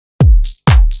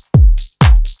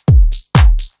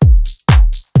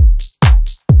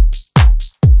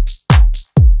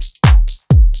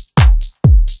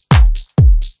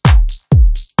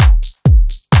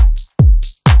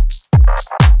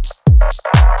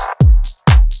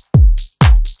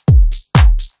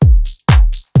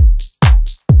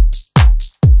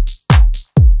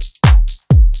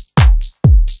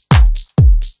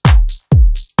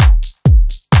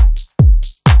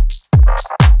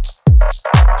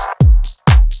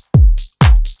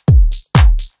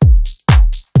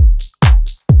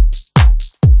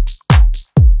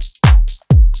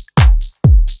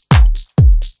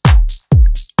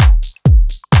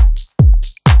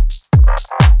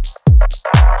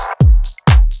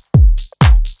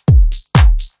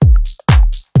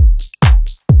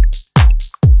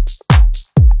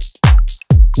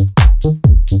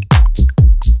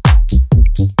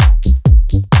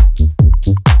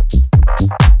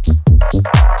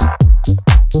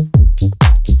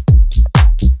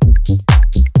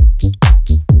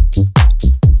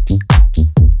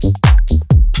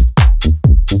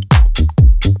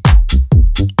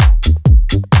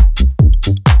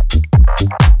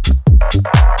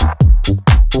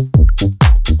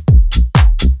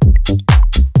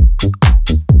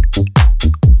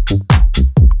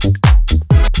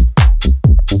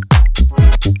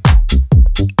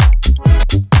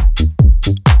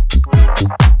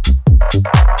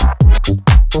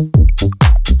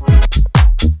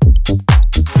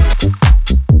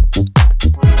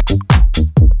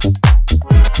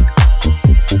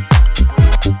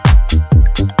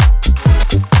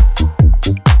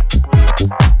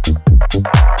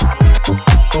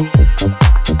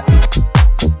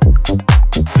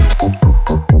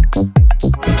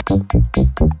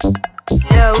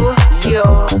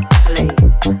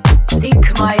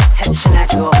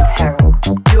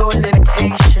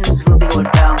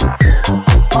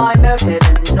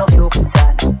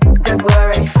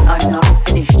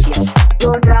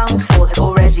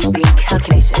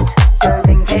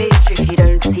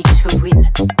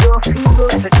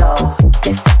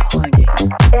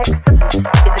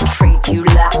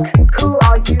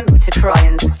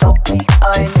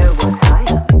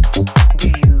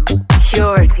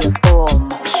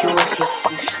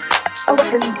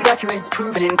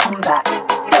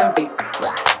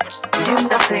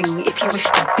wish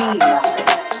to be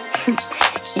nothing.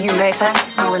 You may thank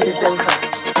me when it's over.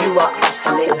 You are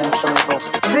utterly unemployable.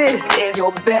 This is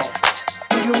your best.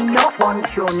 You do not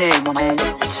want your name on my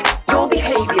list. Your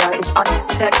behavior is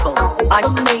unacceptable. I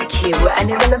make you an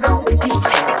irrelevant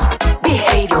detail.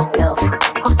 Behave yourself.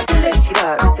 Hostility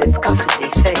works if courtesy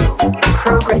fails.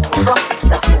 Progress drops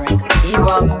suffering. You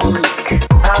are meek.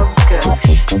 How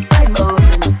gauche. I'm old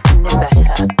and no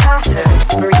better. Patterns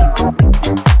breathe.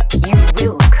 You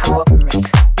will cooperate.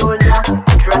 Your last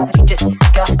strategy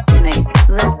disgusts me.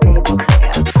 Let me be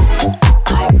clear.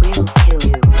 I will kill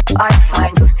you. I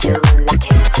find your skill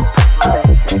lacking.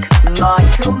 Pathetic. My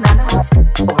true manners,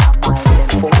 or am I there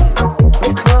for you?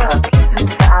 This work isn't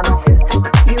for amateurs.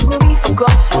 You will be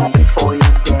forgotten before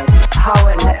you're dead. How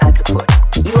inadequate.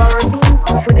 You are a means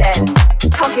to an end.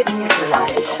 Target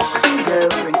neutralized. Ego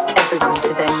brings everyone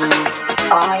to their knees.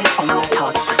 Eye on the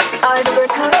target. Either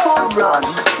attack or run.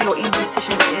 Your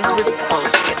indecision is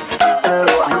repulsive.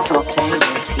 Oh, I'm not playing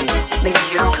with you. The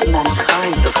yoke of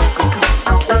mankind looks good.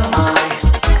 So am I.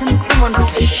 Can someone put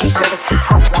the sheet over the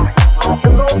hat rack? The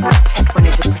law protects when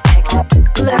it is protected.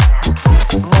 Less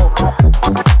more.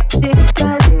 Did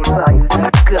Daddy buy you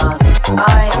that gun?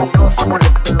 I am not one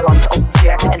of the blunt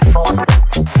object enforcers.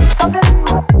 Something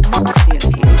not clear to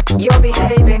you. You're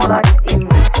behaving like an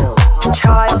imbecile.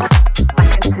 Child, I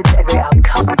consider every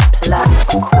outcome and plan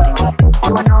accordingly.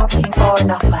 You are not looking far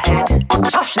enough ahead.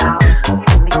 Hush now.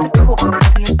 Leave the talk of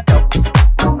the adult.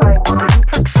 My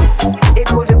prick. It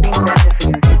would have been better for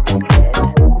you to be dead.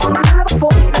 You have a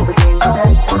formula for doing that.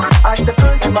 I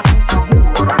suppose you mustn't do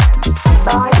that.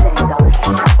 My legs are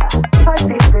shattered. I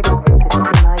feel very good in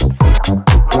my tail.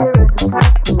 Here is the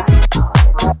first night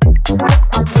target. First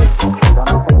time you focus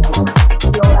on thinking.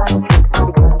 Your antics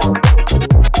become crazy.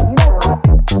 You know,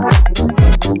 I didn't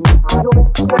your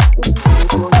expression is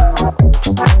your name.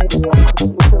 Maybe I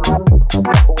could use a room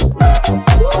or